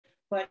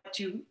but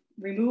to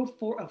remove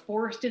a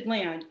forested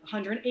land,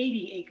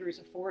 180 acres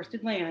of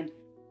forested land,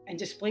 and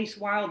displace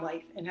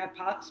wildlife and have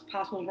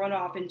possible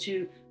runoff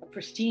into a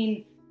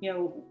pristine,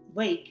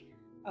 lake,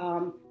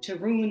 to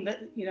ruin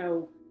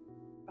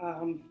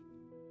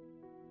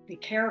the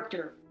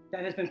character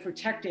that has been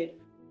protected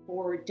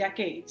for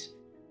decades,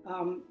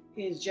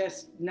 is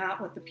just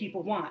not what the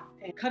people want.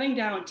 And cutting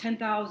down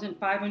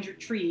 10,500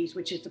 trees,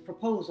 which is the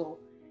proposal,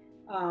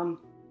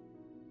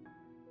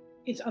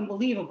 is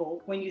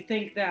unbelievable when you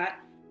think that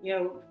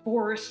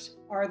forests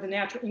are the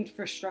natural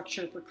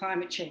infrastructure for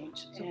climate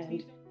change.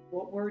 And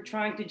what we're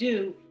trying to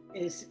do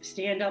is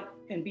stand up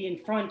and be in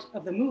front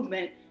of the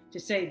movement to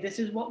say, this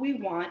is what we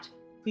want,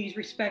 please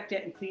respect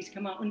it, and please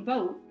come out and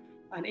vote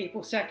on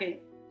April 2nd